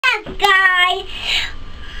back, guys.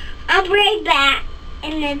 I'll bring back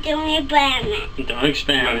and then do an experiment. Don't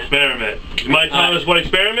experiment. Experiment. You might tell us what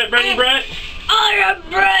experiment, Brady Brett? Oh,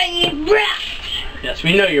 Brady Brett. Yes,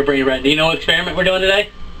 we know you're Brady Brett. Do you know what experiment we're doing today?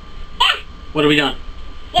 Yeah. What are we doing?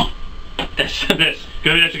 Yeah. This.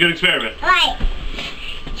 Good. That's a good experiment. Right.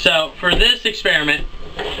 So, for this experiment,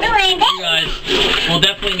 you guys will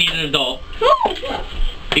definitely need an adult.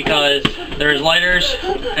 Because there's lighters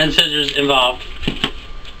and scissors involved.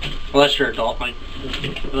 Unless you're an adult, like,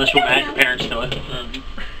 unless you want your parents to it.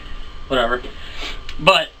 Whatever.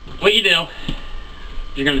 But, what you do,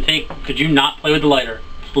 you're going to take, could you not play with the lighter?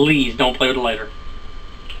 Please don't play with the lighter.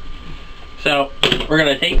 So, we're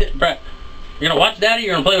going to take it, Brett, you're going to watch Daddy,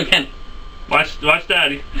 you're going to play with Kenny. Watch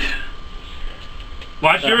Daddy.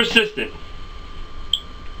 Watch your assistant.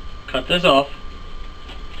 Cut this off.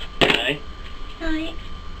 Okay. Alright.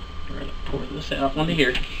 We're going to pour this out onto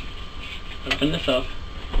here. Open this up.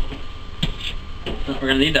 Oh, we're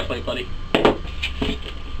going to need that plate, buddy.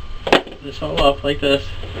 This all up like this.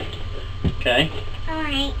 Okay.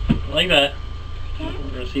 Alright. Like that. Okay. We're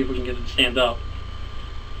going to see if we can get it to stand up.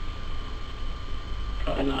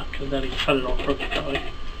 Probably not, because Daddy cut it all crooked probably.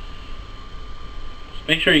 Just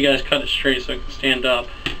make sure you guys cut it straight so it can stand up.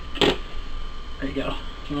 There you go.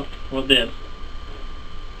 Oh, well, it did.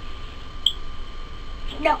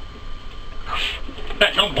 No.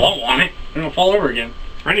 Hey, don't blow on it. It's going to fall over again.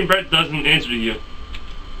 Brady Brett doesn't answer to you.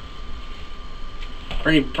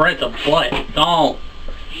 Brady Brett the butt. Don't.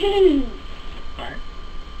 Alright.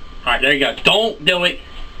 Alright, there you go. Don't do it.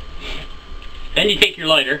 Then you take your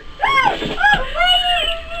lighter.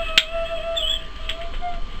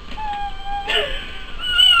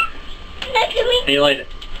 And you light it.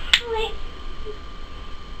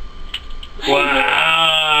 Wow.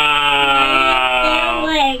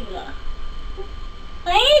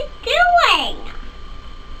 What are you doing?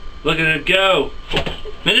 Look at it go.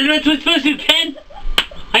 That's what it's supposed to do, Ken.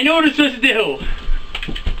 I know what it's supposed to do.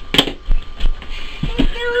 You're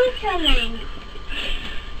doing something.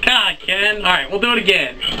 God, Ken. Alright, we'll do it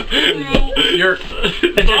again. Right. You're...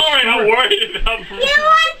 Sorry, I'm worried about... You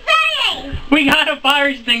want saying? We got a fire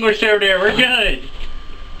extinguisher over there. We're good.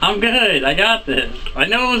 I'm good. I got this. I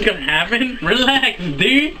know what was going to happen. Relax,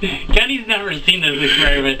 dude. Kenny's never seen this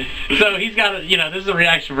experiment. So he's got a, you know, this is a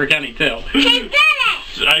reaction for Kenny, too. He did it!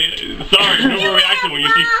 Sorry, no reaction when you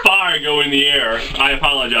see fire go in the air. I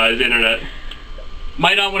apologize, Internet.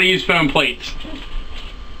 Might not want to use foam plates.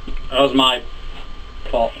 That was my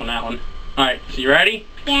fault on that one. Alright, so you ready?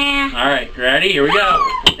 Yeah. Alright, you ready? Here we go.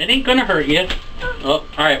 It ain't gonna hurt you. Oh,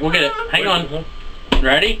 alright, we'll get it. Hang on.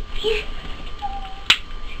 Ready?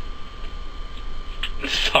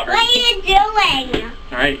 Sorry. What are you doing?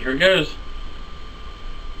 Alright, here it goes.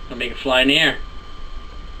 Gonna make it fly in the air.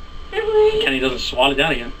 Kenny doesn't swat it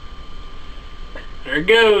down again. There it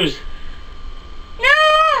goes.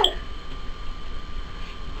 No!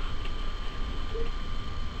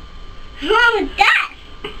 Mom, that.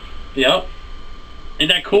 Yep. Ain't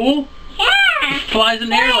that cool? Yeah. It flies in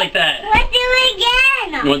the air like that. Let's do it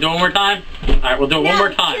again. You want to do it one more time? Alright, we'll do it one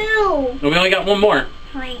more time. Two. No, we only got one more.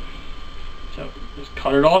 Wait. So, just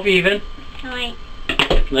cut it off even. Wait.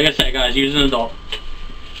 Like I said, guys, use an adult.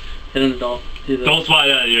 Hit an adult. Don't swat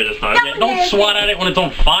it out of here this time. Yeah, don't swat at it when it's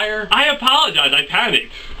on fire. I apologize, I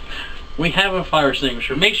panicked. We have a fire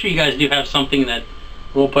extinguisher. Make sure you guys do have something that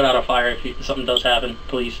will put out a fire if something does happen,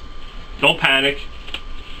 please. Don't panic.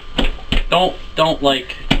 Don't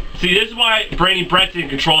like... See, this is why Brady Brett's in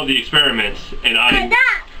control of the experiments, and I'm...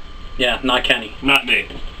 Yeah, not Kenny. Not me.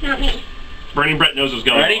 Not me. Brady Brett knows what's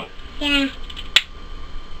going on. Yeah.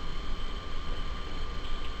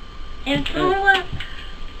 It's full.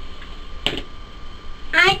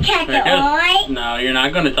 I touch it, alright? No, you're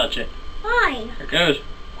not going to touch it. Why? There it goes.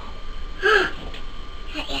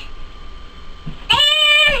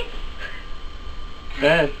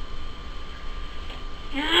 Bad.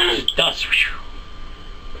 Just dust.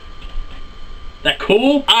 That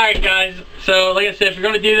cool? Alright guys, so like I said, if you're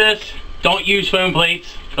going to do this, don't use foam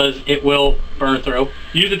plates, because it will burn through.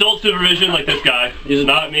 Use adult supervision like this guy.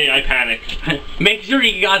 Not me, I panic. Make sure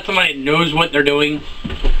you got somebody that knows what they're doing.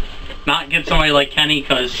 Not get somebody like Kenny,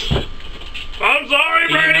 because I'm sorry,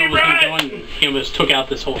 Brady Brett! He almost took out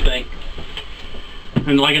this whole thing.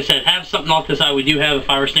 And like I said, have something off the side. We do have a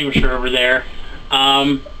fire extinguisher over there.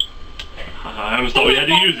 I almost thought we had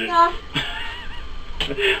to use it.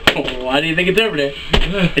 Why do you think it's over there?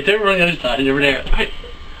 It's over on the other side. It's over there.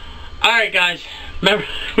 Alright guys, remember,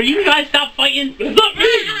 will you guys stop fighting? It's not me!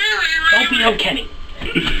 Don't beat up Kenny.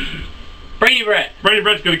 Brady Brett. Brady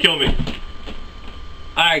Brett's gonna kill me.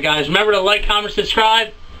 Alright guys, remember to like, comment,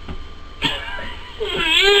 subscribe.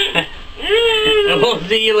 We'll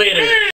see you later.